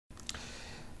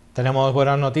Tenemos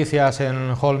buenas noticias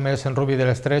en Holmes Rugby del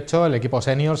Estrecho. El equipo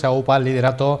senior se aúpa al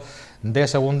liderato de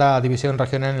Segunda División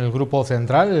Regional en el Grupo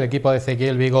Central. El equipo de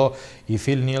Ezequiel, Vigo y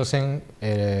Nilsen,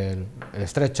 el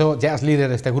Estrecho, ya es líder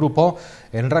de este grupo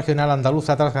en Regional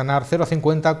Andaluza tras ganar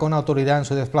 0-50 con autoridad en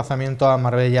su desplazamiento a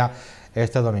Marbella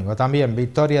este domingo. También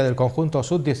victoria del conjunto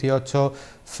sub-18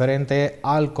 frente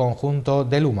al conjunto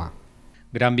de Luma.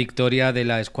 Gran victoria de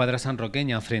la escuadra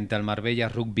sanroqueña frente al Marbella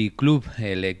Rugby Club.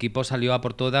 El equipo salió a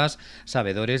por todas,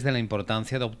 sabedores de la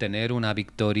importancia de obtener una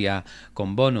victoria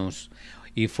con bonus.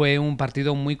 Y fue un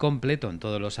partido muy completo en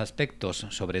todos los aspectos,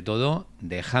 sobre todo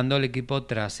dejando al equipo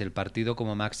tras el partido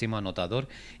como máximo anotador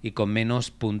y con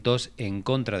menos puntos en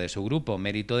contra de su grupo,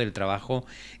 mérito del trabajo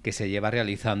que se lleva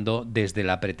realizando desde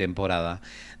la pretemporada.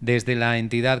 Desde la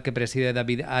entidad que preside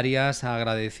David Arias ha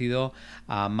agradecido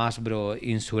a Masbro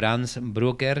Insurance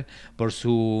Broker por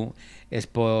su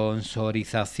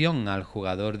sponsorización al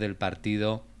jugador del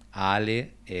partido, a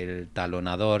Ale, el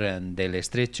talonador del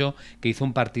Estrecho, que hizo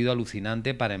un partido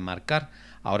alucinante para enmarcar.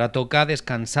 Ahora toca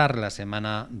descansar la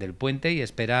semana del puente y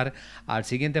esperar al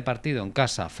siguiente partido en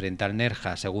casa, frente al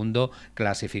Nerja, segundo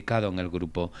clasificado en el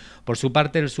grupo. Por su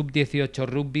parte, el sub-18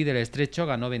 Rugby del Estrecho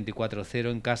ganó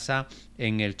 24-0 en casa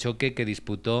en el choque que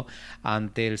disputó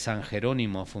ante el San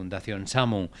Jerónimo Fundación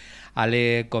Samu.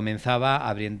 Ale comenzaba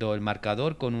abriendo el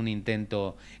marcador con un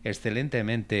intento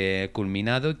excelentemente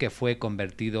culminado y que fue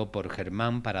convertido por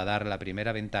Germán para dar la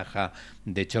primera ventaja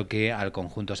de choque al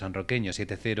conjunto sanroqueño,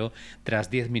 7-0 tras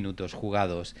 10 minutos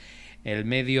jugados. El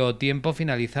medio tiempo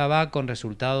finalizaba con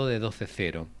resultado de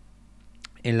 12-0.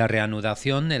 En la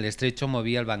reanudación, el Estrecho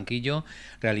movía el banquillo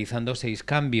realizando 6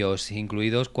 cambios,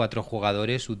 incluidos 4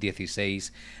 jugadores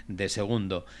sub-16 de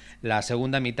segundo. La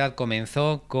segunda mitad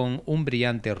comenzó con un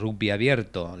brillante rugby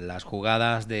abierto. Las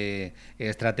jugadas de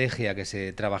estrategia que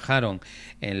se trabajaron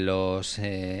en los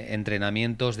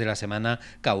entrenamientos de la semana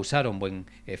causaron buen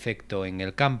efecto en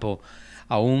el campo.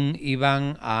 Aún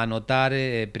iban a anotar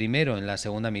primero en la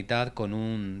segunda mitad con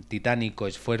un titánico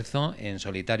esfuerzo en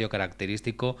solitario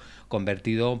característico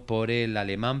convertido por el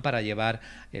alemán para llevar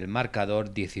el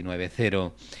marcador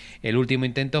 19-0. El último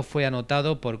intento fue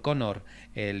anotado por Connor,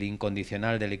 el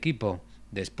incondicional del equipo.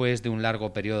 Después de un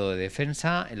largo periodo de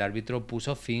defensa, el árbitro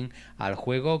puso fin al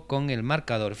juego con el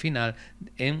marcador final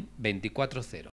en 24-0.